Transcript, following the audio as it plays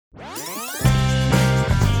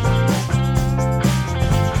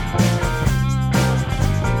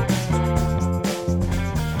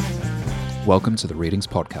welcome to the Readings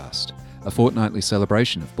Podcast, a fortnightly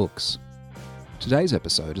celebration of books. Today's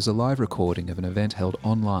episode is a live recording of an event held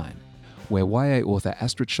online, where YA author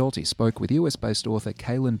Astrid Scholte spoke with US-based author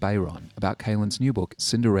Kalynn Bayron about Kalynn's new book,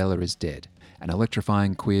 Cinderella Is Dead, an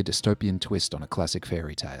electrifying queer dystopian twist on a classic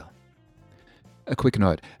fairy tale. A quick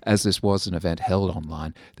note, as this was an event held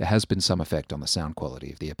online, there has been some effect on the sound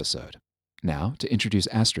quality of the episode. Now, to introduce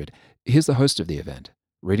Astrid, here's the host of the event,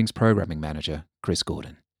 Readings Programming Manager, Chris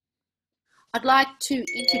Gordon. I'd like to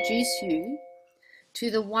introduce you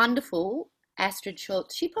to the wonderful Astrid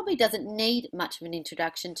Scholte. She probably doesn't need much of an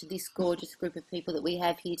introduction to this gorgeous group of people that we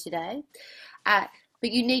have here today. But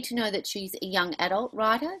you need to know that she's a young adult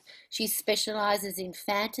writer. She specialises in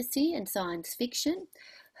fantasy and science fiction.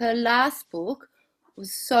 Her last book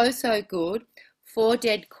was so good, Four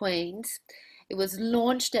Dead Queens. It was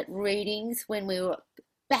launched at Readings when we were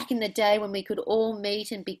back in the day when we could all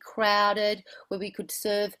meet and be crowded, where we could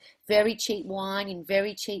serve very cheap wine in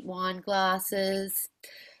very cheap wine glasses.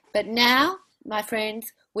 But now, my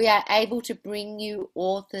friends, we are able to bring you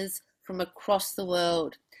authors from across the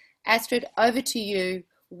world. Astrid, over to you.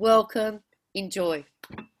 Welcome. Enjoy.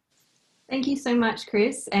 Thank you so much,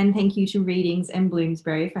 Chris, and thank you to Readings and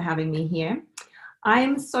Bloomsbury for having me here. I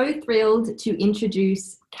am so thrilled to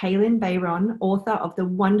introduce Kalynn Bayron, author of the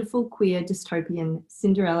wonderful queer dystopian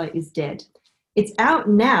Cinderella Is Dead. It's out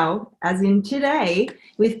now, as in today,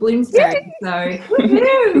 with Bloomsbury. So,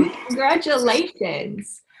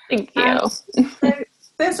 congratulations. Thank you. So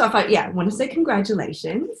first off, I want to say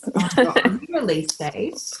congratulations on the release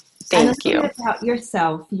date. Thank you. About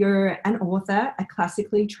yourself, you're an author, a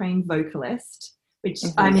classically trained vocalist, which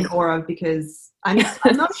I'm in awe of because I'm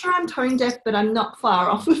not sure I'm tone deaf, but I'm not far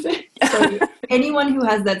off of it. So anyone who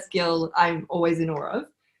has that skill, I'm always in awe of.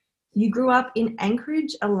 You grew up in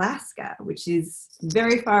Anchorage, Alaska, which is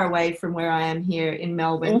very far away from where I am here in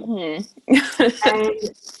Melbourne.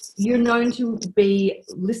 And you're known to be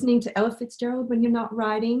listening to Ella Fitzgerald when you're not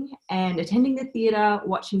writing and attending the theatre,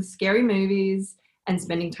 watching scary movies and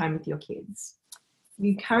spending time with your kids.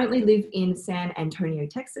 You currently live in San Antonio,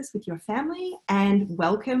 Texas with your family, and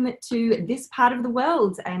welcome to this part of the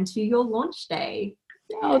world and to your launch day.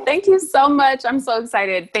 Oh, thank you so much. I'm so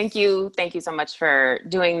excited. Thank you. Thank you so much for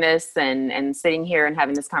doing this and sitting here and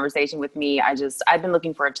having this conversation with me. I've been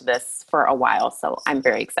looking forward to this for a while, so I'm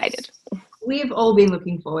very excited. We have all been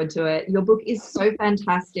looking forward to it. Your book is so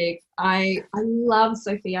fantastic. I love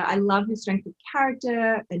Sophia. I love her strength of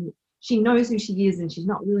character, and she knows who she is and she's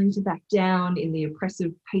not willing to back down in the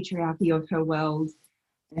oppressive patriarchy of her world.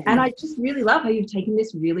 And I just really love how you've taken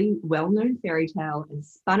this really well-known fairy tale and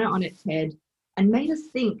spun it on its head and made us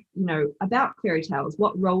think, about fairy tales,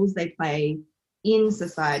 what roles they play in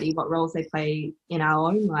society, what roles they play in our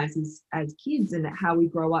own lives as kids, and how we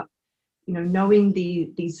grow up, knowing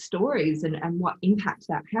these stories and what impact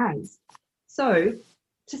that has. So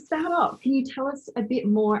to start off, can you tell us a bit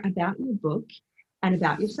more about your book and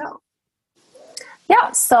about yourself?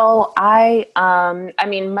 Yeah, so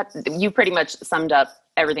you pretty much summed up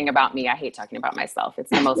everything about me. I hate talking about myself. It's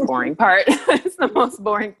the most boring part. It's the most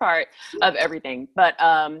boring part of everything. But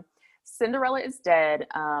Cinderella Is Dead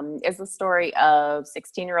is the story of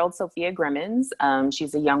 16-year-old Sophia Grimmins.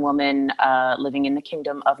 She's a young woman living in the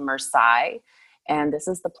kingdom of Versailles. And this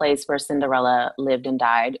is the place where Cinderella lived and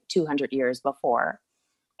died 200 years before.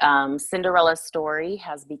 Cinderella's story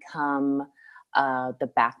has become the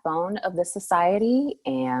backbone of this society,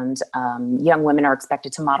 and young women are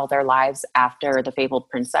expected to model their lives after the fabled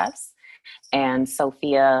princess. And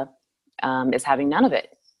Sophia is having none of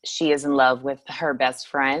it. She is in love with her best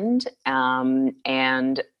friend,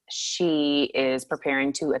 and she is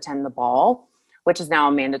preparing to attend the ball, which is now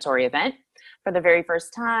a mandatory event, for the very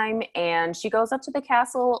first time. And she goes up to the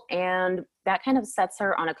castle, and that kind of sets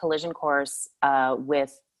her on a collision course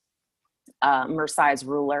with Versailles'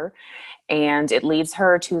 ruler, and it leads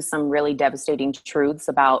her to some really devastating truths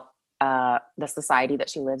about the society that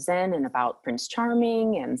she lives in, and about Prince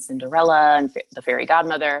Charming and Cinderella and the fairy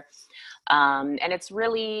godmother. And it's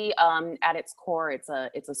really at its core, it's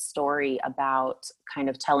a story about kind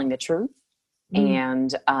of telling the truth,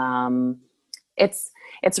 and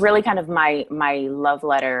it's really kind of my love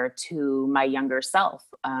letter to my younger self,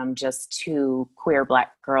 just to queer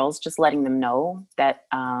Black girls, just letting them know that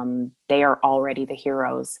they are already the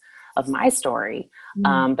heroes of my story,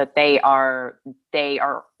 but they are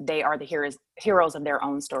the heroes of their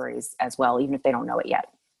own stories as well, even if they don't know it yet.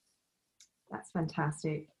 That's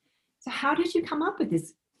fantastic. So how did you come up with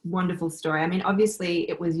this wonderful story? I mean, obviously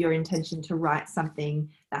it was your intention to write something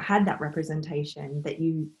that had that representation that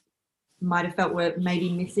you might have felt were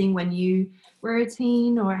maybe missing when you were a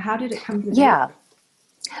teen, or how did it come to Yeah. be?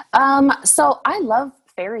 So I love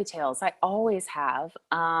fairy tales. I always have.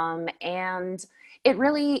 And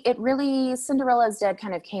Cinderella is Dead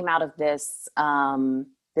kind of came out of this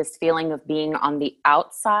feeling of being on the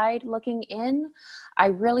outside looking in. I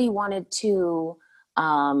really wanted to,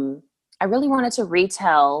 I really wanted to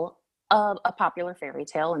retell a popular fairy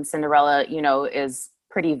tale, and Cinderella, is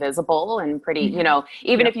pretty visible and pretty,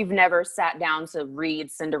 even if you've never sat down to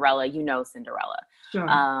read Cinderella, Cinderella.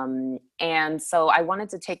 Sure. And so I wanted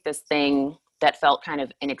to take this thing that felt kind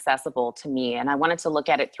of inaccessible to me, and I wanted to look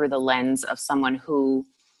at it through the lens of someone who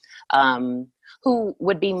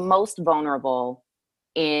would be most vulnerable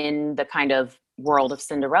in the kind of world of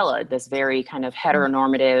Cinderella, this very kind of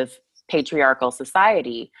heteronormative patriarchal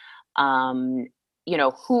society. Who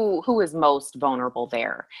is most vulnerable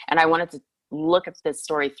there? And I wanted to look at this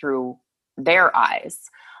story through their eyes.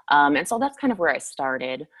 And so that's kind of where I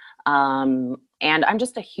started. And I'm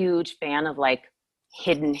just a huge fan of like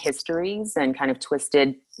hidden histories and kind of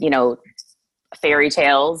twisted, fairy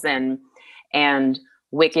tales, and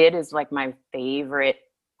Wicked is like my favorite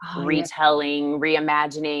retelling,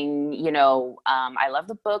 reimagining, I love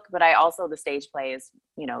the book, but I also, the stage play is,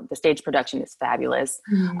 the stage production is fabulous.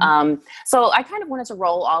 So I kind of wanted to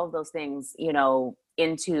roll all of those things,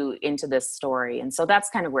 into this story. And so that's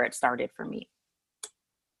kind of where it started for me.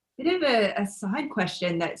 Bit of a side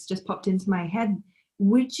question that's just popped into my head.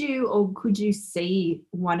 Would you or could you see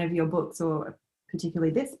one of your books, or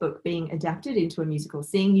particularly this book, being adapted into a musical,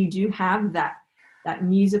 seeing you do have that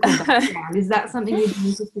musical background? Is that something you'd be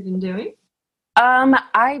interested in doing?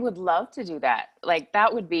 I would love to do that. Like,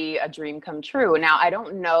 that would be a dream come true. Now, I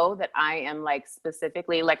don't know that I am like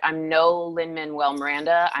specifically, like, I'm no Lin-Manuel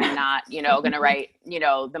Miranda. I'm not, going to write,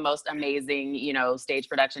 the most amazing, stage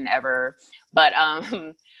production ever. But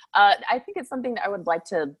I think it's something that I would like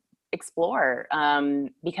to explore,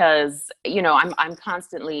 because, I'm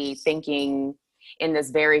constantly thinking in this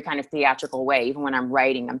very kind of theatrical way. Even when I'm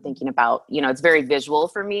writing, I'm thinking about, it's very visual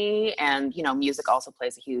for me, and, music also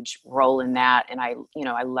plays a huge role in that. And I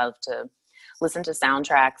love to listen to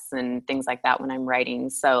soundtracks and things like that when I'm writing.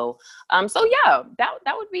 So yeah,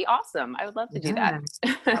 that would be awesome. I would love to do that.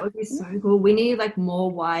 That would be so cool. We need like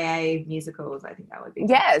more YA musicals. I think that would be cool.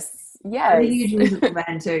 Yes. I'm a huge musical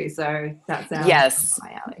fan too, so that sounds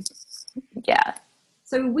my alley. Yeah.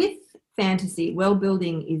 So with fantasy, world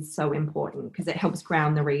building is so important because it helps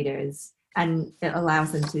ground the readers and it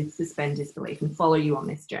allows them to suspend disbelief and follow you on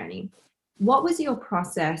this journey. What was your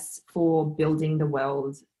process for building the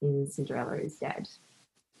world in Cinderella Is Dead?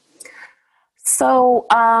 So,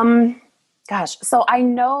 so I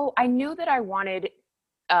knew that I wanted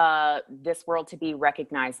this world to be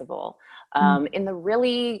recognizable. In the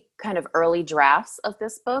really kind of early drafts of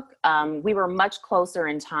this book, we were much closer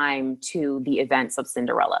in time to the events of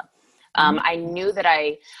Cinderella. I knew that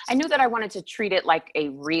I wanted to treat it like a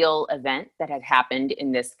real event that had happened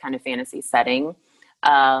in this kind of fantasy setting.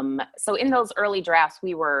 So in those early drafts,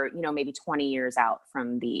 we were, maybe 20 years out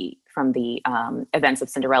from the events of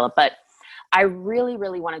Cinderella. But I really,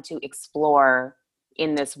 really wanted to explore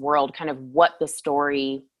in this world kind of what the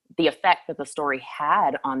effect that the story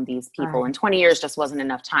had on these people. And 20 years just wasn't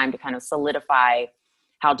enough time to kind of solidify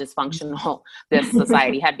how dysfunctional this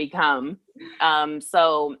society had become.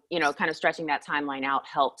 So, kind of stretching that timeline out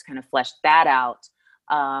helped kind of flesh that out.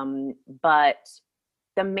 But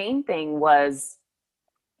the main thing was,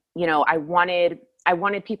 I wanted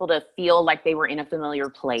people to feel like they were in a familiar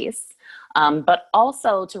place, but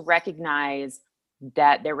also to recognize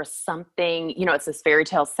that there was something, it's this fairy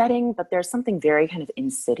tale setting, but there's something very kind of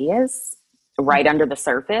insidious right under the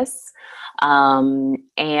surface.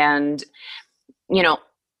 And,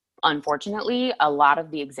 unfortunately, a lot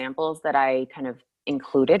of the examples that I kind of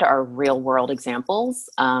included are real world examples,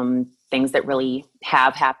 things that really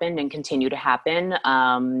have happened and continue to happen.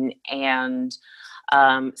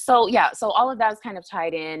 So all of that is kind of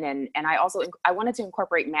tied in. And I wanted to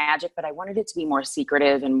incorporate magic, but I wanted it to be more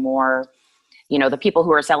secretive and more, the people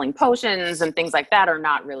who are selling potions and things like that are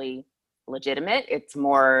not really legitimate. It's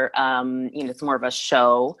more, it's more of a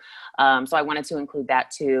show. So I wanted to include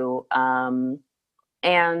that too.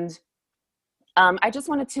 I just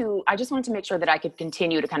wanted to make sure that I could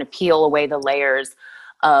continue to kind of peel away the layers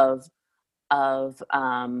of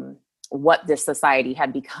what this society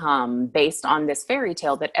had become based on this fairy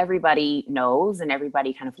tale that everybody knows and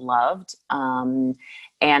everybody kind of loved. And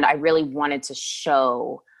I really wanted to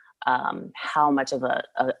show how much of a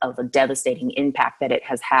devastating impact that it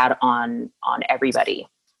has had on everybody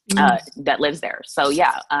that lives there. So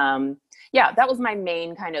that was my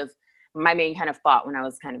main kind of thought when I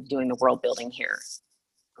was kind of doing the world building here.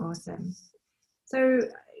 Awesome. So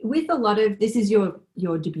with a lot of, this is your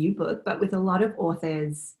debut book, but with a lot of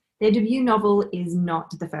authors, their debut novel is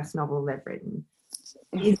not the first novel they've written.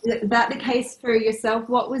 Is that the case for yourself?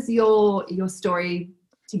 What was your story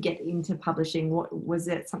to get into publishing? What was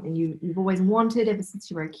it, something you've always wanted ever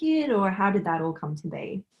since you were a kid, or how did that all come to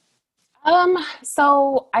be?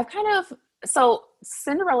 So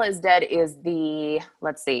Cinderella is Dead is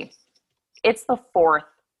it's the fourth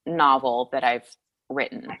novel that I've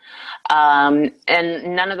written. And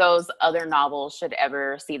none of those other novels should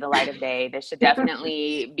ever see the light of day. They should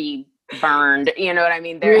definitely be burned. You know what I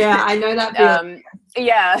mean? Yeah, I know that feeling.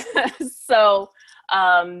 Yeah. So,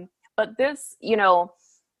 but this,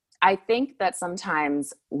 I think that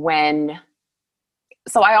sometimes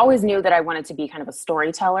so I always knew that I wanted to be kind of a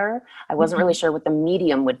storyteller. I wasn't really sure what the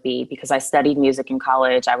medium would be because I studied music in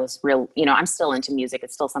college. I was I'm still into music.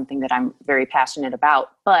 It's still something that I'm very passionate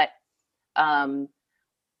about, but,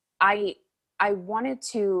 I wanted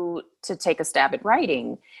to take a stab at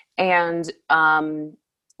writing. And,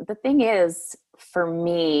 the thing is for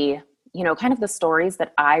me, kind of the stories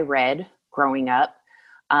that I read growing up,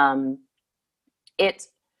 it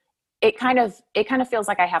kind of feels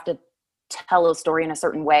like I have to tell a story in a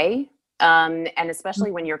certain way. And especially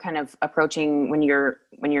when you're kind of approaching, when you're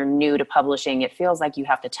new to publishing, it feels like you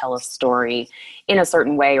have to tell a story in a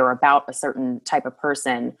certain way or about a certain type of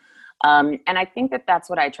person. And I think that that's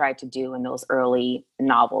what I tried to do in those early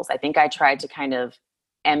novels. I think I tried to kind of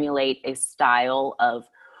emulate a style of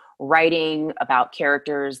writing about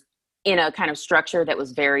characters in a kind of structure that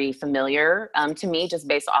was very familiar to me, just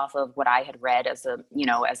based off of what I had read as a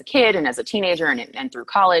kid and as a teenager and through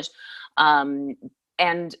college. But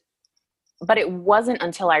it wasn't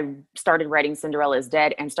until I started writing Cinderella is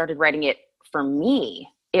Dead and started writing it for me.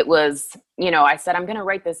 It was, I said, I'm going to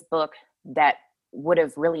write this book that would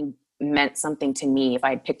have really meant something to me if I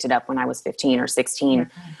had picked it up when I was 15 or 16.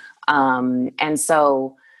 Mm-hmm. And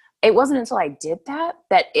so it wasn't until I did that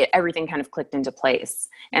everything kind of clicked into place.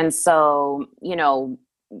 And so,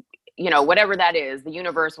 whatever that is, the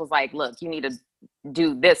universe was like, look, you need to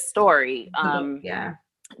do this story. Yeah.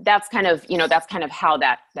 That's kind of how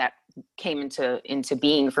that came into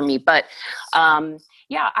being for me. But, I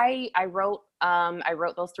wrote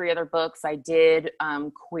those three other books. I did,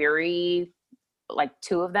 query like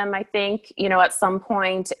two of them, I think, at some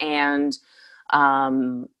point. And,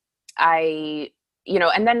 and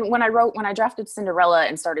then when I drafted Cinderella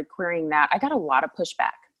and started querying that, I got a lot of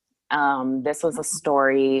pushback. This was a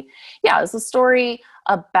story. Yeah, it was a story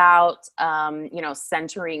about,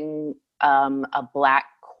 centering, a Black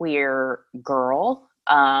queer girl.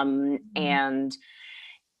 And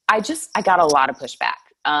I got a lot of pushback.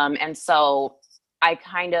 And so I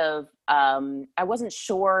kind of, I wasn't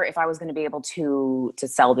sure if I was going to be able to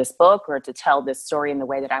sell this book or to tell this story in the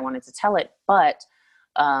way that I wanted to tell it. But,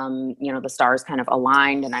 the stars kind of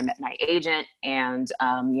aligned and I met my agent and,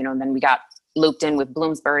 then we got looped in with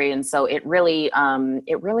Bloomsbury. And so it really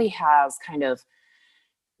has kind of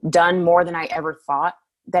done more than I ever thought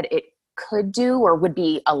that it could do or would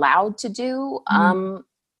be allowed to do.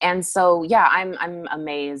 And so, yeah, I'm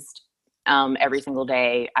amazed, every single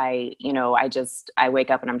day. I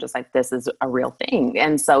wake up and I'm just like, this is a real thing.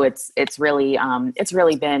 And so it's really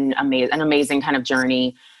been an amazing kind of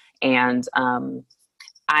journey. And,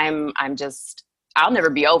 I'll never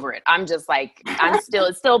be over it. I'm just like,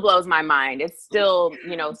 it still blows my mind. It still,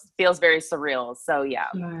 feels very surreal. So yeah.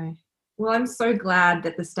 Right. Well, I'm so glad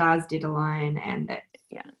that the stars did align and that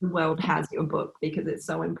the world has your book, because it's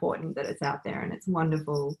so important that it's out there and it's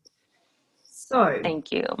wonderful. So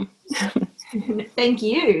thank you. Thank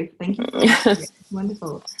you. It's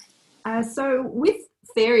wonderful. So with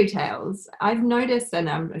fairy tales, I've noticed, and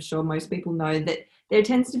I'm sure most people know, that there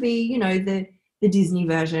tends to be, the Disney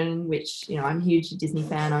version, which, I'm a huge Disney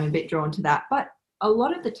fan. I'm a bit drawn to that. But a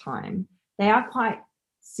lot of the time, they are quite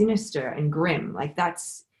sinister and grim. Like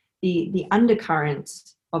that's the undercurrent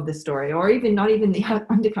of the story, or even not even the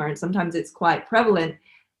undercurrent. Sometimes it's quite prevalent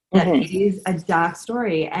that it is a dark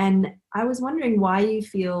story. And I was wondering why you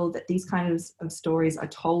feel that these kinds of stories are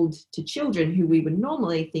told to children who we would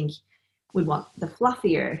normally think would want the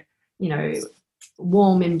fluffier,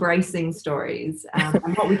 warm, embracing stories,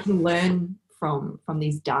 and what we can learn from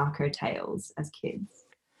these darker tales as kids.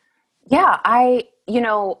 Yeah, I'm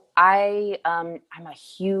a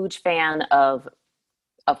huge fan of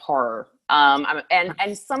horror.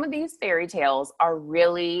 And some of these fairy tales are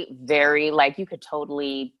really very, like, you could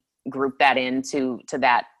totally group that into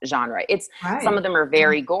that genre. Some of them are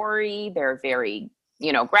very gory, they're very,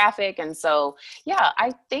 graphic. And so, yeah,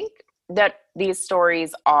 I think that these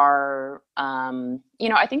stories are,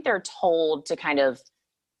 I think they're told to kind of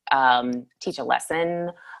teach a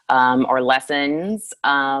lesson or lessons.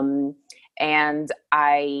 And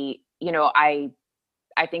I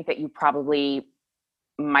think that you probably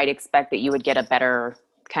might expect that you would get a better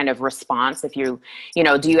kind of response if do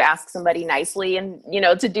you ask somebody nicely and,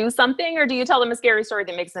 to do something, or do you tell them a scary story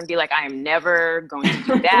that makes them be like, I am never going to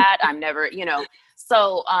do that. I'm never,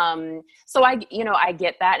 so I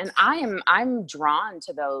get that. And I'm drawn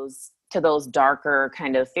to those darker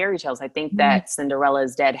kind of fairy tales. I think that Cinderella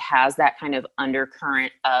Is Dead has that kind of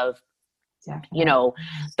undercurrent of,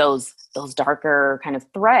 those darker kind of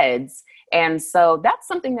threads. And so that's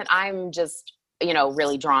something that I'm just,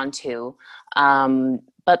 really drawn to.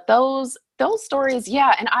 But those stories,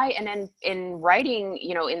 yeah. And then in writing,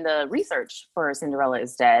 in the research for Cinderella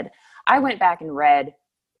Is Dead, I went back and read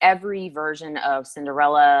every version of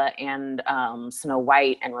Cinderella and Snow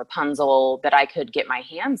White and Rapunzel that I could get my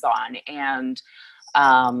hands on. And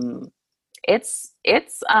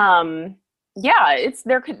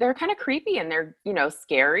they're kind of creepy, and they're,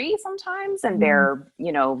 scary sometimes, and they're,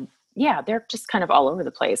 they're just kind of all over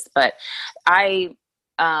the place. But I'm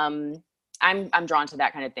drawn to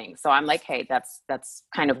that kind of thing. So I'm like, hey, that's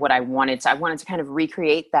kind of what I wanted to kind of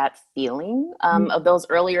recreate that feeling of those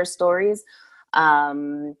earlier stories.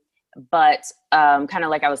 But kind of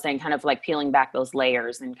like I was saying, kind of like peeling back those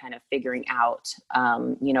layers and kind of figuring out,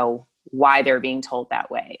 why they're being told that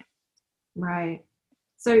way. Right.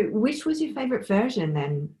 So which was your favorite version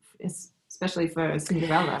then, especially for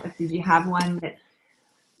Cinderella? Did you have one that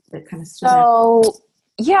kind of stood out?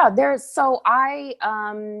 Yeah,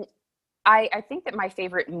 I think that my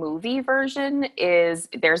favorite movie version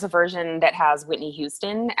there's a version that has Whitney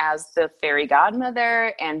Houston as the fairy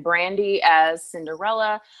godmother and Brandy as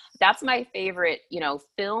Cinderella. That's my favorite,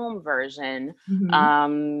 film version.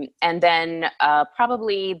 Mm-hmm. And then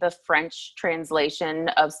probably the French translation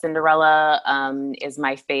of Cinderella is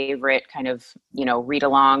my favorite kind of, read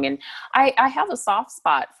along. And I have a soft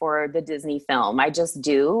spot for the Disney film. I just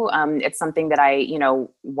do. It's something that I,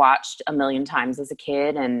 watched a million times as a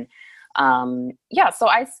kid. And so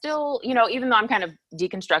I still, even though I'm kind of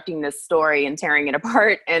deconstructing this story and tearing it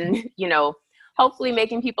apart and, hopefully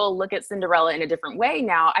making people look at Cinderella in a different way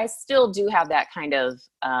now, I still do have that kind of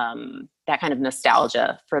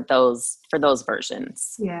nostalgia for those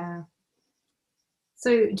versions. Yeah.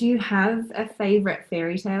 So do you have a favorite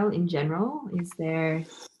fairy tale in general? Is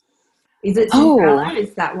it Cinderella?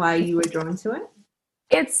 Is that why you were drawn to it?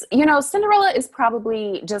 It's, Cinderella is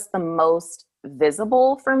probably just the most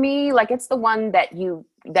visible for me. Like, it's the one that you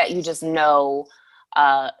just know,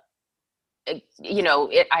 I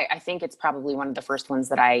think it's probably one of the first ones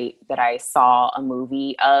that I saw a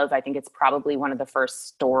movie of. I think it's probably one of the first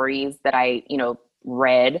stories that I,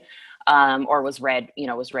 read, or was read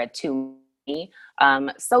to me.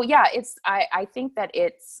 So yeah, I think that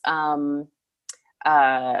it's,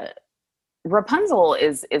 Rapunzel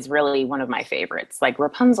is really one of my favorites. Like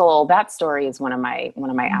Rapunzel, that story is one of my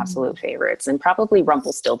absolute favorites, and probably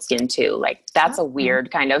Rumpelstiltskin too. Like that's a weird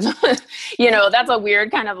kind of, that's a weird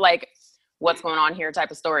kind of like what's going on here type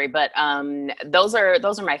of story. But those are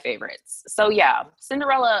my favorites. So yeah,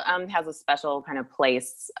 Cinderella has a special kind of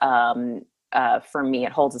place for me.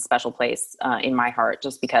 It holds a special place in my heart,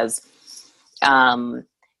 just because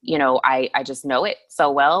I just know it so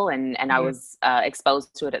well, and I was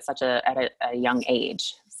exposed to it at such a young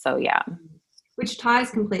age. So yeah. Which ties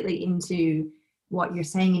completely into what you're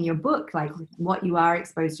saying in your book, like what you are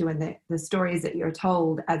exposed to and the stories that you're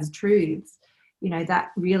told as truths,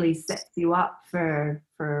 that really sets you up for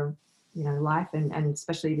life, and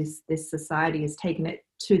especially this society has taken it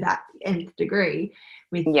to that nth degree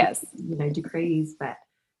with degrees. But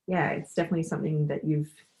yeah, it's definitely something that you've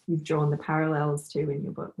drawn the parallels to in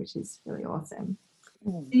your book, which is really awesome.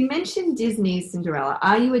 You mentioned Disney's Cinderella.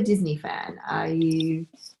 Are you a Disney fan? Are you,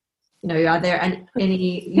 are there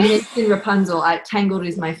any, you mentioned Rapunzel. Tangled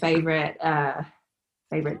is my favorite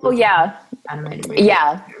Disney animated movie.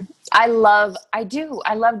 Yeah. I love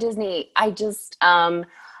Disney. I just, and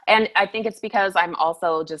I think it's because I'm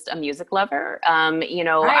also just a music lover.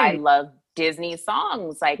 I love Disney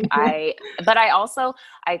songs. Like but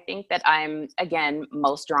I think that I'm, again,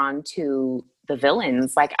 most drawn to the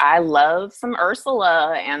villains. Like I love some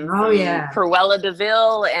Ursula and Cruella de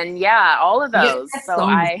Vil, and all of those. So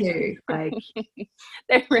too. Like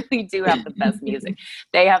they really do have the best music.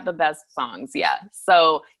 They have the best songs. Yeah.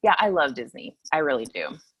 So yeah, I love Disney. I really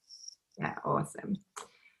do. Yeah. Awesome.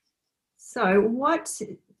 So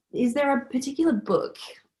is there a particular book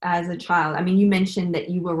as a child? I mean, you mentioned that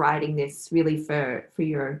you were writing this really for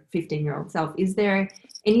your 15-year-old self. Is there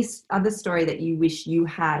any other story that you wish you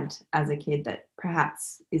had as a kid that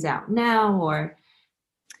perhaps is out now, or?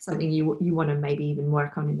 something you want to maybe even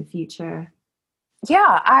work on in the future?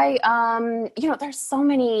 Yeah, there's so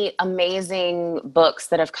many amazing books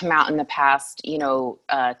that have come out in the past,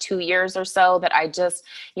 2 years or so that I just,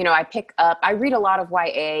 I pick up. I read a lot of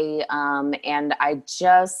YA, and I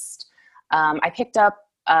picked up,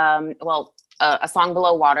 A Song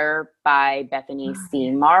Below Water by Bethany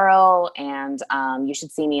C. Morrow, and You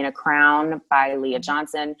Should See Me in a Crown by Leah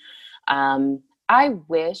Johnson. I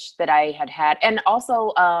wish that I had, and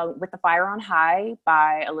also With the Fire on High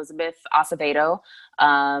by Elizabeth Acevedo,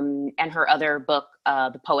 and her other book,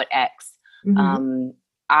 The Poet X. Mm-hmm.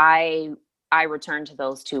 I return to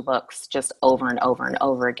those two books just over and over and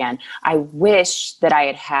over again. I wish that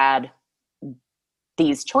I had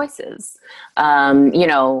these choices, when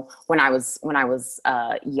I was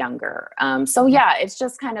younger. So yeah, it's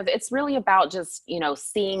just it's really about just,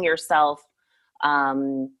 seeing yourself,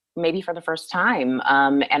 maybe for the first time.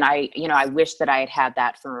 And I wish that I had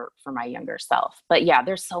that for my younger self, but yeah,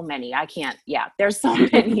 there's so many, there's so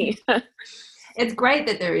many. It's great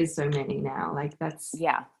that there is so many now, like that's,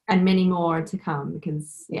 yeah. And many more to come,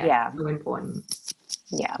 because it's so important.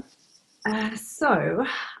 Yeah. So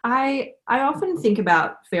I often think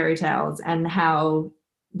about fairy tales and how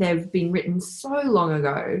they've been written so long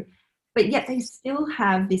ago, but yet they still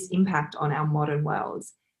have this impact on our modern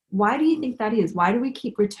worlds. Why do you think that is? Why do we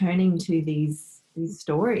keep returning to these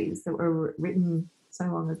stories that were written so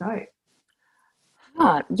long ago?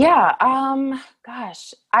 Yeah.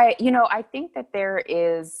 Gosh, I think that there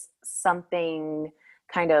is something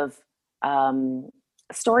kind of,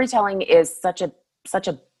 storytelling is such a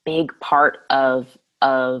big part of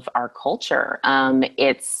our culture.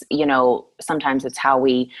 It's, sometimes it's how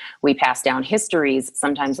we pass down histories.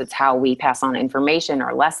 Sometimes it's how we pass on information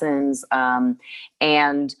or lessons.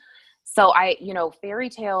 And so fairy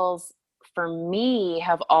tales for me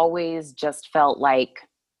have always just felt like,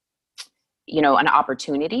 an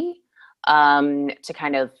opportunity, to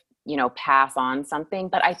kind of, pass on something.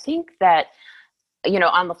 But I think that,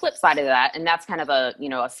 on the flip side of that, and that's kind of a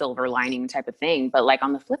silver lining type of thing, but like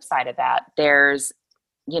on the flip side of that, there's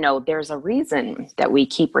a reason that we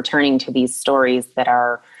keep returning to these stories that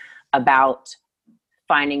are about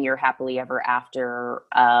finding your happily ever after.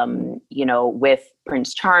 With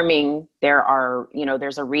Prince Charming,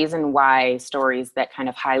 there's a reason why stories that kind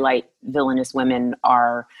of highlight villainous women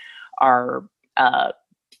are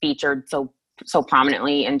featured so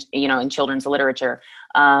prominently in children's literature.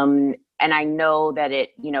 And I know that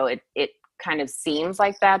it kind of seems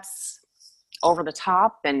like that's over the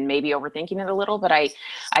top and maybe overthinking it a little, but I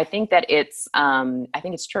think that I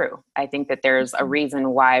think it's true. I think that there's a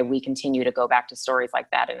reason why we continue to go back to stories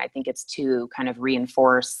like that. And I think it's to kind of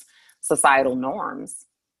reinforce societal norms.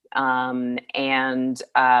 But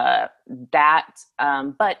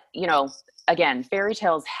again, fairy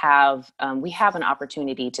tales we have an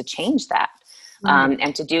opportunity to change that,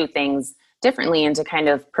 and to do things differently and to kind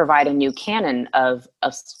of provide a new canon of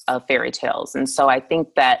fairy tales. And so I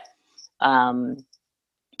think that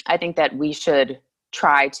we should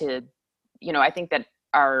try to, I think that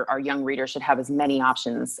our young readers should have as many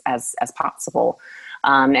options as possible.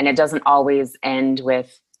 And it doesn't always end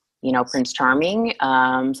with, Prince Charming.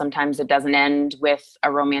 Sometimes it doesn't end with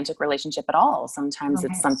a romantic relationship at all. Sometimes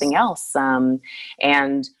it's something else.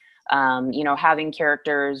 Having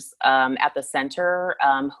characters at the center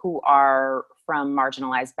who are from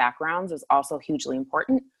marginalized backgrounds is also hugely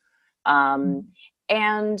important.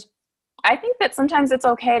 And I think that sometimes it's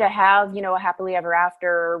okay to have, a happily ever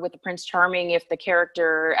after with the Prince Charming if the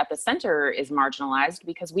character at the center is marginalized,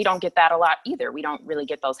 because we don't get that a lot either. We don't really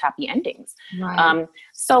get those happy endings. Right.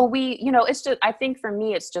 So it's just, I think for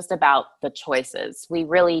me, it's just about the choices. We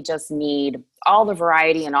really just need all the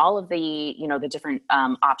variety and all of the, the different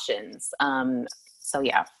options. So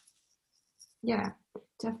yeah. Yeah,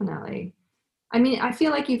 definitely. I mean, I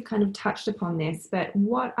feel like you've kind of touched upon this, but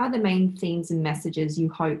what are the main themes and messages you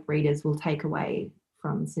hope readers will take away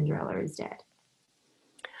from Cinderella Is Dead?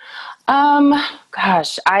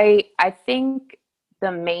 Gosh, I think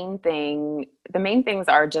the main things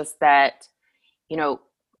are just that,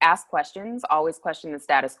 ask questions, always question the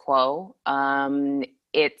status quo.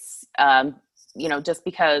 It's, just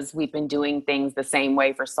because we've been doing things the same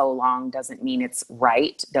way for so long doesn't mean it's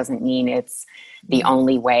right, doesn't mean it's the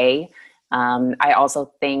only way. I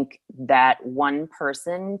also think that one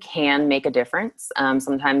person can make a difference.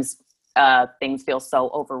 Sometimes things feel so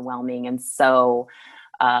overwhelming and so,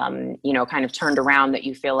 kind of turned around that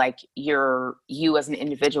you feel like you as an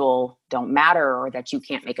individual don't matter, or that you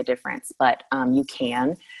can't make a difference, but you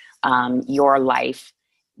can. Your life,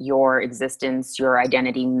 your existence, your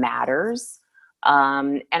identity matters.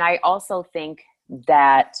 And I also think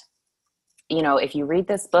that, you know, if you read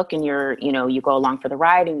this book and you're, you know, you go along for the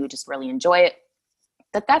ride and you just really enjoy it,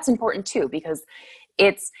 that's important too, because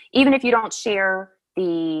it's, even if you don't share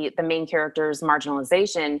the main character's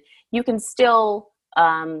marginalization, you can still,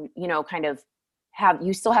 you know, kind of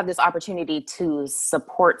you still have this opportunity to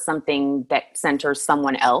support something that centers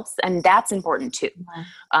someone else. And that's important too.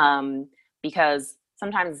 Because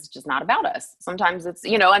sometimes it's just not about us. Sometimes it's,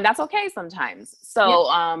 you know, and that's okay sometimes. So,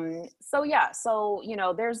 so, you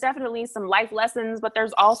know, there's definitely some life lessons, but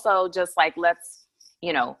there's also just like, let's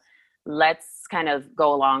kind of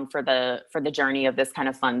go along for the journey of this kind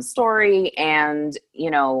of fun story. And,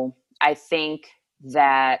 you know, I think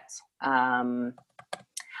that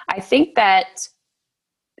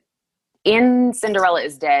in Cinderella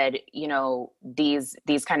Is Dead, you know, these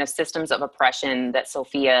kind of systems of oppression that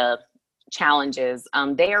Sophia challenges,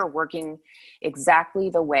 they are working exactly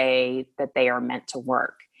the way that they are meant to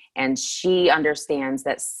work. And she understands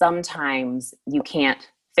that sometimes you can't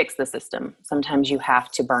fix the system. Sometimes you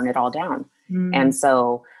have to burn it all down. And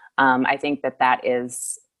so I think that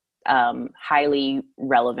is highly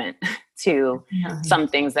relevant to some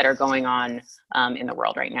things that are going on in the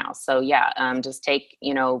world right now. So just take,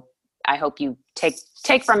 you know, I hope you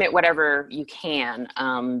take from it whatever you can.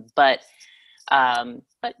 But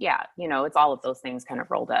yeah, you know, it's all of those things kind of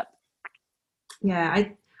rolled up. Yeah,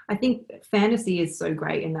 I think fantasy is so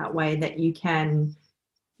great in that way that you can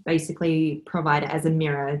basically provide it as a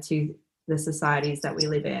mirror to the societies that we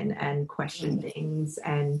live in and question things.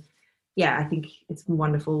 And yeah, I think it's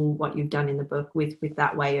wonderful what you've done in the book with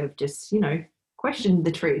that way of just, you know, question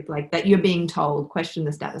the truth, like that you're being told, question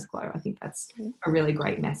the status quo. I think that's a really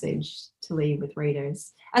great message to leave with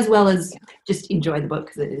readers, as well as just enjoy the book,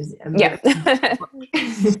 because it is a very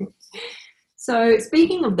book. So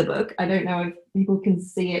speaking of the book, I don't know if people can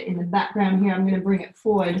see it in the background here. I'm going to bring it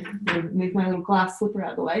forward, move my little glass slipper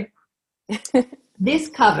out of the way. This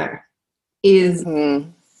cover is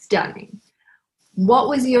stunning. What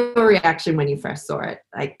was your reaction when you first saw it?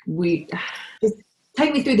 Like, just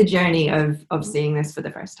take me through the journey of seeing this for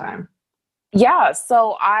the first time. Yeah,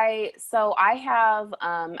 so I have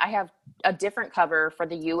a different cover for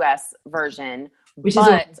the US version, which is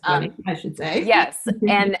funny, I should say. Yes,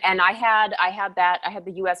 and I had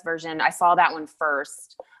the US version. I saw that one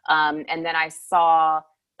first, and then I saw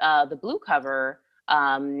the blue cover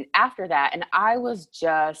after that, and I was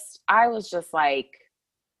just like,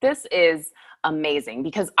 this is amazing,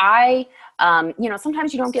 because I you know,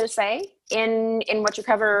 sometimes you don't get a say in what your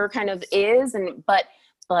cover kind of is, but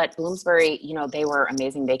Bloomsbury, you know, they were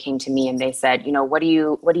amazing. They came to me and they said, you know, what do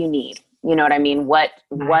you need? You know what I mean? What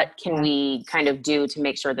can we kind of do to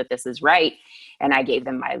make sure that this is right? And I gave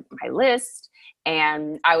them my list,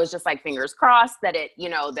 and I was just like, fingers crossed that it, you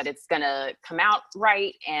know, that it's gonna come out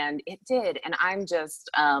right, and it did. And I'm just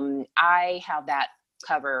I have that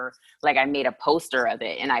cover, like I made a poster of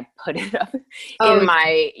it and I put it up in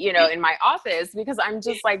my, you know, in my office, because I'm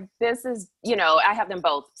just like, this is, you know, I have them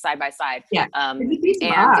both side by side. Yeah. I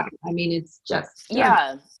mean, it's just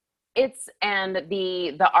and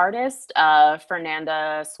the artist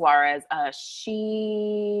Fernanda Suarez,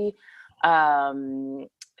 she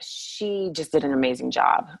just did an amazing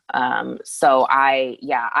job. So I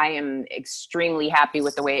am extremely happy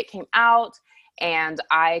with the way it came out. And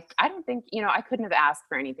I don't think, you know, I couldn't have asked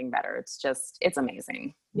for anything better. It's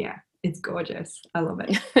amazing. Yeah, it's gorgeous. I love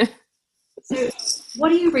it. So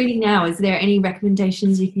what are you reading now? Is there any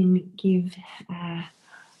recommendations you can give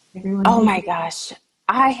everyone? Oh my gosh. So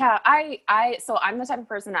I'm the type of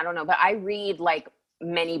person, I don't know, but I read like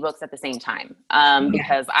many books at the same time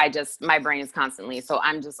because my brain is constantly, so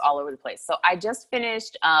I'm just all over the place. So I just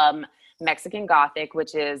finished Mexican Gothic,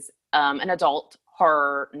 which is an adult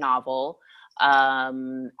horror novel. I've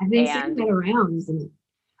been seeing that around, and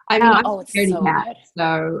I mean, I'm a scaredy cat,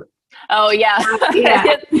 so. Oh yeah,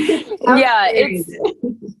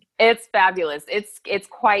 it's fabulous. It's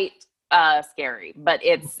quite scary, but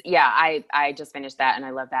I just finished that and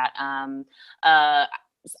I love that.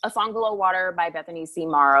 A Song Below Water by Bethany C.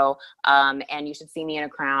 Morrow, and You Should See Me in a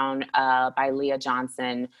Crown by Leah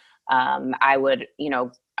Johnson. I would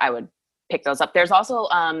pick those up. There's also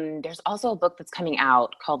a book that's coming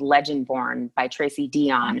out called Legend Born by Tracy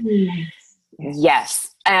Dion.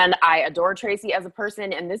 Yes. And I adore Tracy as a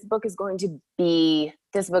person, and this book is going to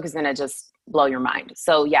just blow your mind.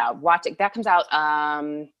 So yeah, watch it. That comes out,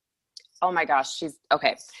 oh my gosh, it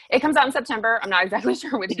comes out in September. I'm not exactly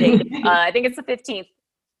sure which date. I think it's the 15th.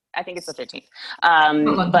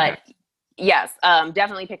 But yes,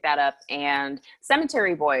 definitely pick that up. And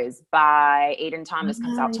Cemetery Boys by Aidan Thomas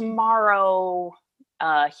comes out tomorrow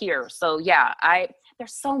here. So yeah,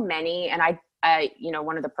 there's so many, and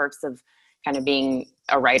one of the perks of kind of being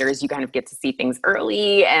a writer is you kind of get to see things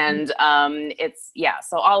early, and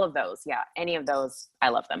so all of those, any of those, I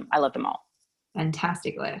love them all.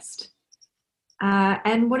 Fantastic list.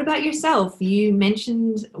 And what about yourself? You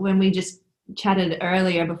mentioned when we just chatted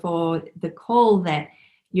earlier before the call that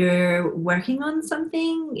you're working on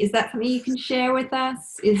something. Is that something you can share with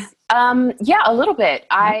us? A little bit.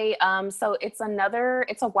 So it's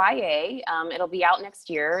a YA. It'll be out next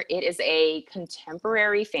year. It is a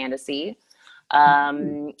contemporary fantasy.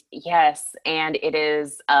 Yes. And it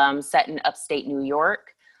is, set in upstate New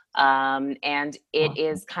York. And it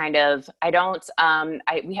is kind of,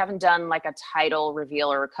 we haven't done like a title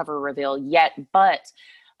reveal or a cover reveal yet, but,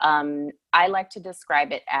 I like to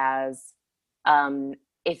describe it as,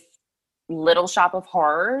 if Little Shop of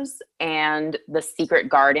Horrors and The Secret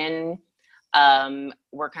Garden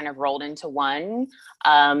were kind of rolled into one,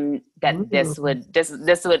 this would,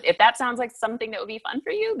 if that sounds like something that would be fun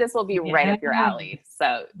for you, this will be right up your alley.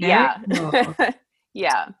 So Cool.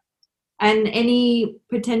 Yeah. And any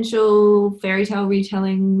potential fairy tale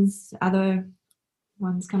retellings, other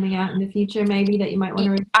ones coming out in the future maybe that you might want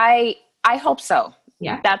to read? I hope so.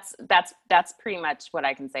 Yeah. That's pretty much what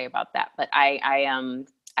I can say about that. But I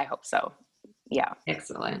hope so. Yeah.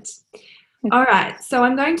 Excellent. All right. So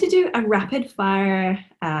I'm going to do a rapid fire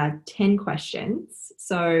 10 questions.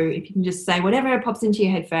 So if you can just say whatever pops into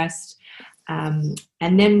your head first. And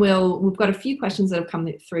then we've got a few questions that have come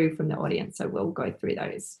through from the audience. So we'll go through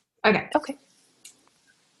those. Okay.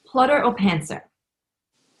 Plotter or pantser?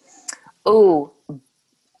 Ooh,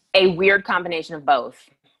 a weird combination of both.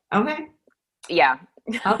 Okay. Yeah.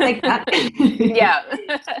 I'll take that. Yeah.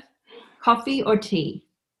 Coffee or tea?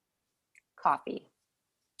 Coffee.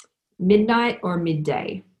 Midnight or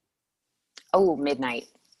midday? Oh, midnight.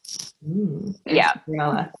 Yeah.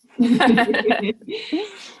 Cinderella.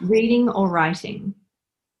 Reading or writing?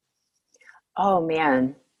 Oh,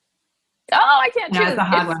 man. Oh, I can't choose. That's a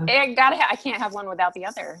hard one. I can't have one without the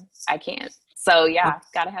other. I can't. So yeah,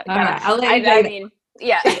 gotta have. All right, I'll let you go.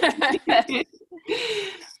 Yeah.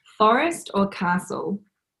 Forest or castle?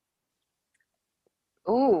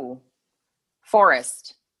 Ooh,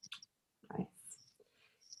 forest. Nice.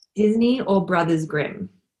 Disney or Brothers Grimm?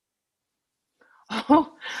 The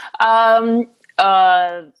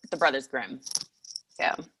Brothers Grimm.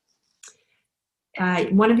 Yeah.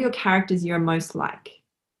 One of your characters you're most like?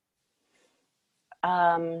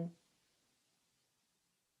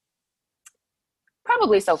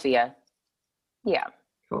 Probably Sophia. Yeah.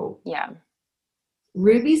 Cool. Yeah.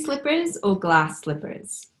 Ruby slippers or glass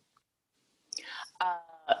slippers?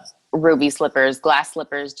 Ruby slippers. Glass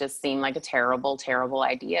slippers just seem like a terrible, terrible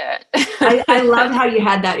idea. I love how you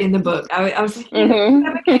had that in the book. I was like,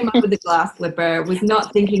 whoever came up with the glass slipper was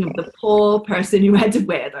not thinking of the poor person who had to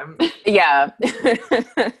wear them. Yeah.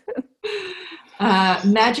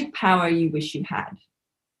 Magic power you wish you had?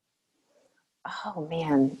 Oh,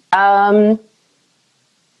 man.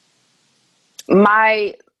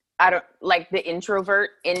 I don't like the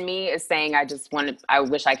introvert in me is saying I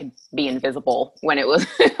wish I could be invisible when it was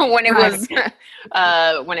when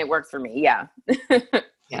it worked for me. Yeah. Yeah,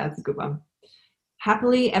 that's a good one.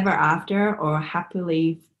 Happily ever after or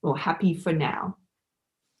happy for now?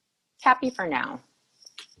 Happy for now.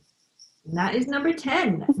 And that is number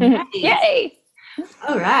 10. Nice. Yay.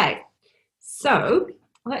 All right. So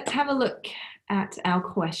let's have a look at our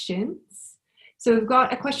questions. So we've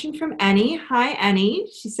got a question from Annie. Hi, Annie.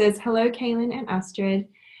 She says, hello, Kalynn and Astrid.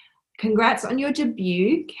 Congrats on your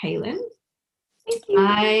debut, Kalynn. Thank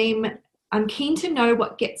you. I'm keen to know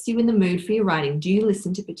what gets you in the mood for your writing. Do you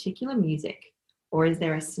listen to particular music or is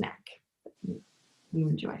there a snack you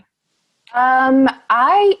enjoy?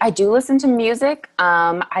 I do listen to music.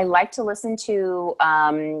 I like to listen to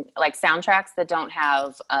like soundtracks that don't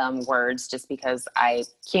have words just because I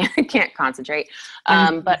can't concentrate.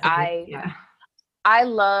 But I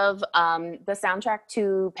love the soundtrack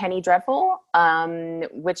to Penny Dreadful,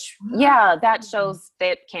 which that shows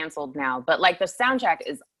that canceled now. But like the soundtrack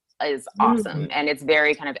is awesome and it's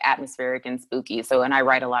very kind of atmospheric and spooky. So and I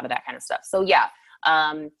write a lot of that kind of stuff. So yeah.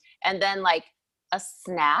 And then like a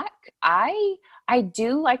snack, I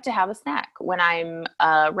do like to have a snack when I'm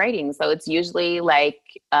writing. So it's usually like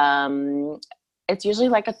a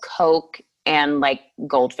Coke and like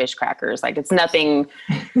goldfish crackers. Like it's nothing,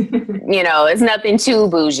 it's nothing too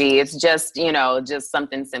bougie. It's just, just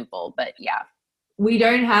something simple, but yeah. We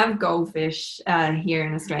don't have goldfish here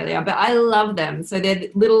in Australia, but I love them. So they're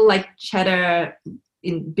little like cheddar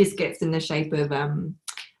biscuits in the shape of a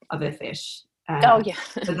fish.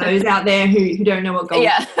 For those out there who don't know what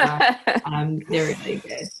goldfish are, they're really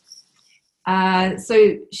good.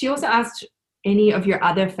 So she also asked, any of your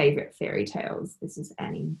other favorite fairy tales? This is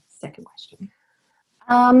Annie's second question.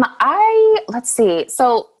 Let's see.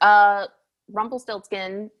 So,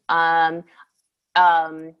 Rumpelstiltskin, what's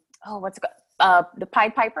it called? The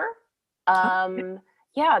Pied Piper.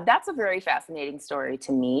 Yeah, that's a very fascinating story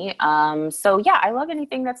to me. So yeah, I love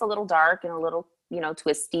anything that's a little dark and a little,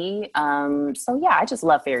 twisty. So yeah, I just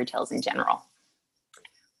love fairy tales in general.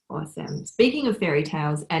 Awesome. Speaking of fairy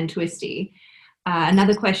tales and twisty,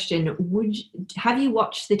 another question, have you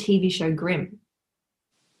watched the TV show Grimm?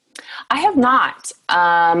 I have not.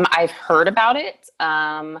 I've heard about it.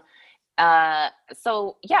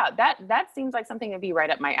 So yeah, that seems like something that'd be right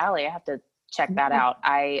up my alley. I have to check that out.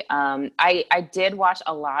 I did watch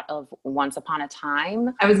a lot of Once Upon a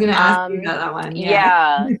Time. I was going to ask you about that one.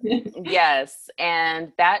 Yeah. Yes.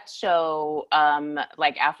 And that show,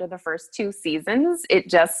 like after the first 2 seasons, it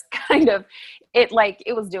just it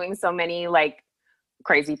was doing so many like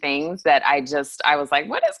crazy things that I was like,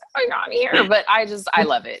 what is going on here? But I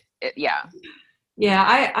love it. Yeah.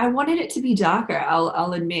 Yeah. I wanted it to be darker.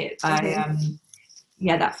 I'll admit. Mm-hmm.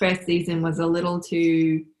 That first season was a little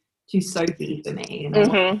too soapy for me,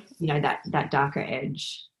 that darker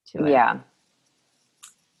edge to it. Yeah.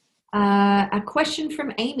 A question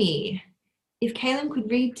from Amy. If Kalynn could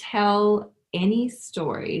retell any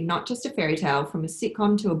story, not just a fairy tale, from a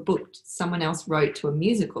sitcom to a book someone else wrote to a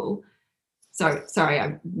musical. Sorry,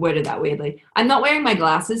 I worded that weirdly. I'm not wearing my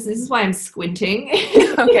glasses. This is why I'm squinting.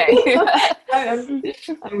 Okay. I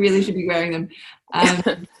really should be wearing them.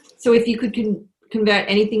 So if you could convert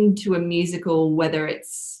anything to a musical, whether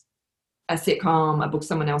it's a sitcom, a book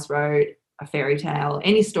someone else wrote, a fairy tale,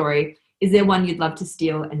 any story, is there one you'd love to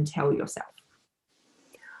steal and tell yourself?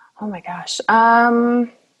 Oh my gosh. I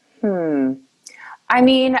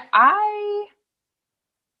mean, I'm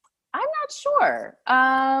not sure.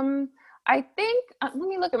 I think, let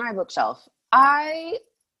me look at my bookshelf.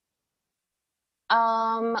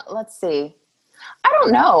 Let's see. I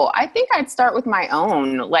don't know. I think I'd start with my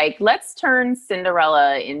own. Like, let's turn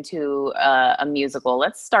Cinderella into a musical.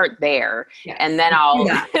 Let's start there, yes. And then I'll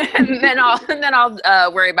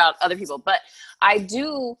worry about other people. But I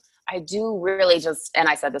do really just, and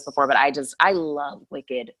I said this before, but I love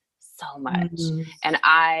Wicked so much, and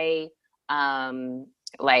I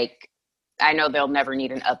know they'll never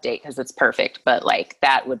need an update because it's perfect, but like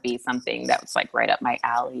that would be something that was like right up my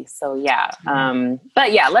alley. So yeah.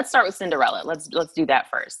 But yeah, let's start with Cinderella. Let's do that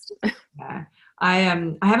first. Yeah. I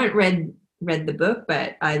haven't read the book,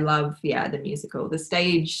 but I love the musical, the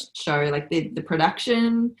stage show, like the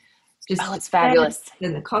production, just it's fabulous.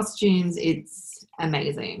 And the costumes, it's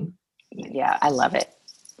amazing. Yeah, I love it.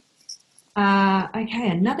 Okay,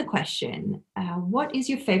 another question. What is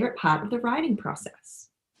your favorite part of the writing process?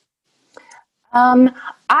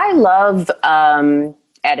 I love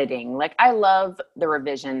editing. Like, I love the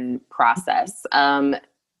revision process.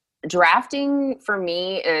 Drafting for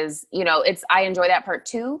me is, I enjoy that part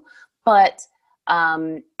too, but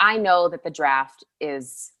I know that the draft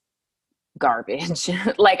is garbage.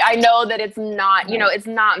 Like, I know that it's not, it's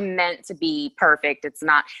not meant to be perfect. It's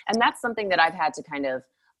not. And that's something that I've had to kind of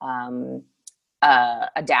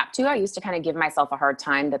adapt to. I used to kind of give myself a hard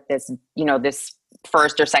time that this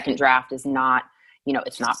first or second draft is not,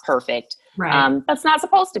 it's not perfect. Right. That's not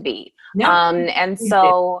supposed to be. No. And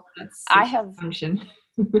so I have, function.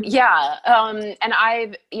 yeah. And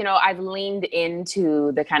I've leaned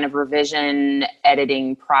into the kind of revision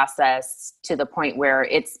editing process to the point where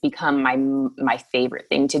it's become my favorite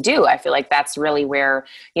thing to do. I feel like that's really where,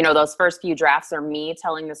 those first few drafts are me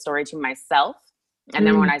telling the story to myself. And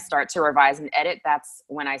then when I start to revise and edit, that's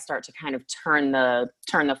when I start to kind of turn the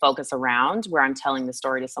focus around, where I'm telling the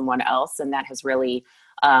story to someone else. And that has really,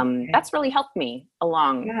 that's really helped me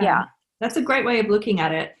along. Yeah. That's a great way of looking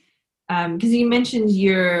at it. Because you mentioned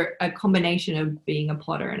you're a combination of being a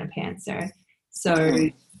plotter and a pantser. So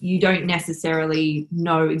you don't necessarily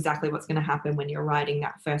know exactly what's going to happen when you're writing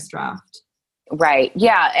that first draft. Right.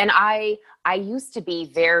 Yeah. And I used to be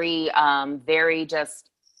very, very just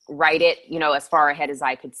write it, as far ahead as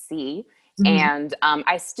I could see. And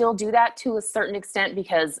I still do that to a certain extent,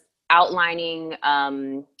 because outlining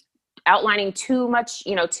too much,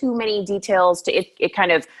 too many details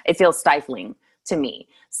it feels stifling to me.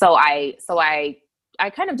 So I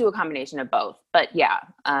kind of do a combination of both, but yeah.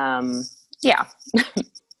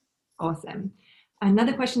 Awesome.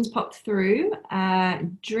 Another question's popped through.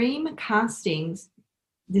 Dream castings.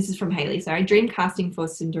 This is from Haley. Sorry. Dream casting for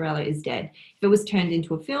Cinderella Is Dead. If it was turned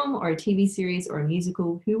into a film or a TV series or a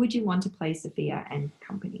musical, who would you want to play Sophia and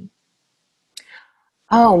company?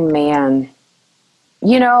 Oh man.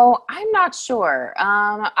 I'm not sure.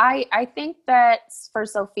 I think that for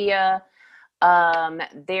Sophia,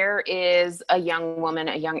 There is a young woman,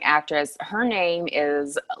 a young actress. Her name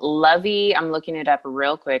is Lovey. I'm looking it up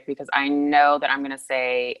real quick because I know that I'm going to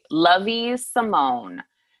say Lovey Simone.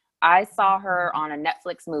 I saw her on a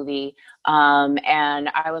Netflix movie, and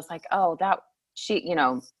I was like, oh, that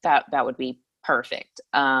would be perfect.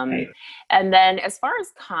 Right. And then as far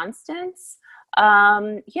as Constance,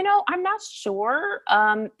 I'm not sure.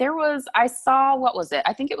 I saw, what was it?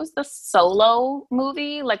 I think it was the Solo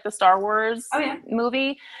movie, like the Star Wars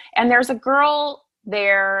movie. And there's a girl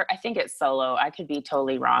there. I think it's Solo. I could be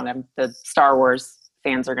totally wrong. The Star Wars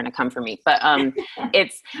fans are going to come for me, but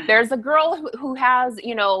there's a girl who has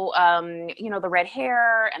the red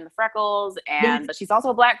hair and the freckles, but she's also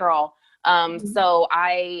a Black girl. So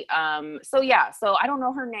I don't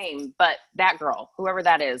know her name, but that girl, whoever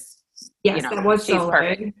that is, yes, that was she's Solo.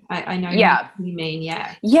 Perfect. I know who you mean.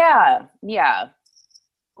 Yeah.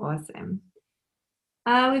 Awesome.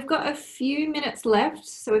 We've got a few minutes left,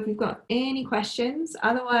 so if you've got any questions,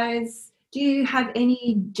 otherwise, do you have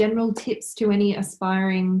any general tips to any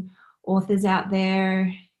aspiring authors out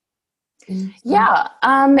there? Yeah.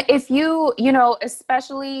 If you,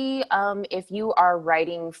 especially if you are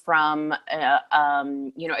writing from,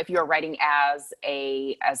 if you are writing as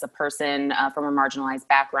a person from a marginalized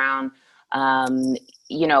background,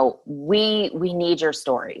 we need your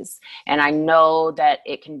stories. And I know that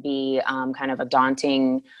it can be kind of a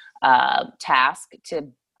daunting task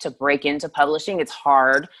to break into publishing. It's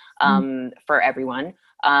hard for everyone.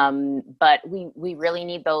 But we really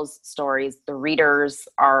need those stories. The readers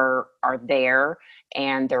are there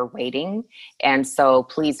and they're waiting. And so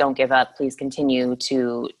please don't give up. Please continue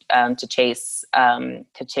to chase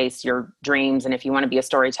your dreams. And if you want to be a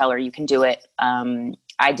storyteller, you can do it.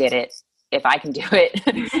 I did it. If I can do it,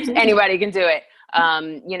 anybody can do it.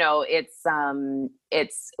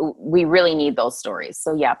 We really need those stories.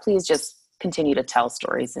 So yeah, please just continue to tell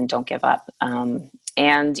stories and don't give up. And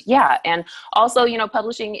also,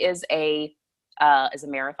 publishing is a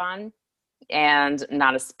marathon and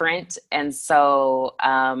not a sprint. And so,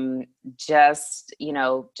 just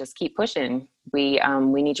keep pushing. We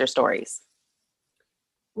need your stories.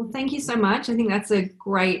 Well, thank you so much. I think that's a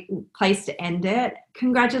great place to end it.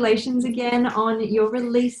 Congratulations again on your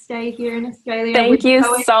release day here in Australia. Thank you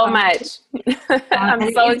so much. I'm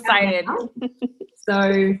so excited.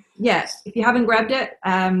 So yeah, if you haven't grabbed it,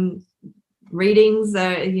 readings,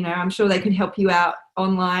 I'm sure they can help you out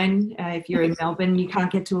online. If you're in Melbourne, you can't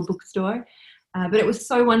get to a bookstore. But it was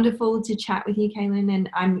so wonderful to chat with you, Kalynn, and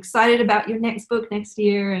I'm excited about your next book next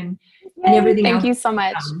year and everything else. Thank you so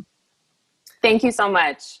much. Thank you so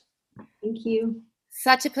much. Thank you.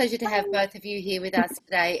 Such a pleasure to have both of you here with us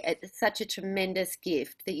today. It's such a tremendous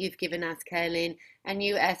gift that you've given us, Kalynn, and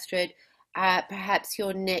you, Astrid. Perhaps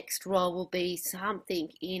your next role will be something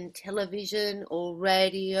in television or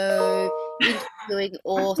radio, interviewing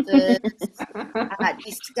authors,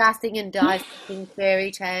 discussing and dissecting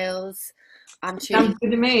fairy tales. I'm sounds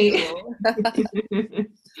good to me. To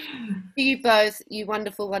you both, you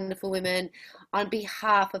wonderful, wonderful women, on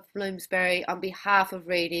behalf of Bloomsbury, on behalf of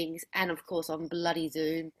Readings, and of course on bloody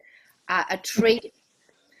Zoom, a treat.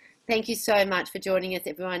 Thank you so much for joining us,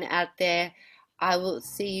 everyone out there. I will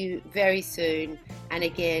see you very soon. And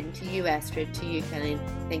again, to you, Astrid, to you, Kalynn,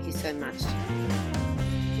 thank you so much.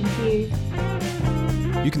 Thank you.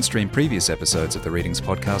 You can stream previous episodes of the Readings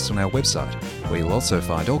podcast on our website, where you'll also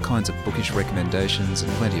find all kinds of bookish recommendations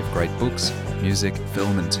and plenty of great books, music,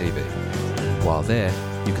 film and TV. While there,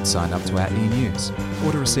 you can sign up to our e-news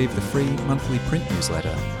or to receive the free monthly print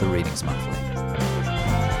newsletter, The Readings Monthly.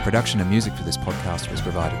 Production and music for this podcast was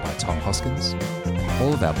provided by Tom Hoskins.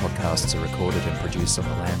 All of our podcasts are recorded and produced on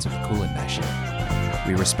the lands of the Kulin Nation.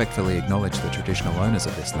 We respectfully acknowledge the traditional owners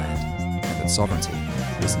of this land and that sovereignty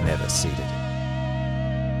is never ceded.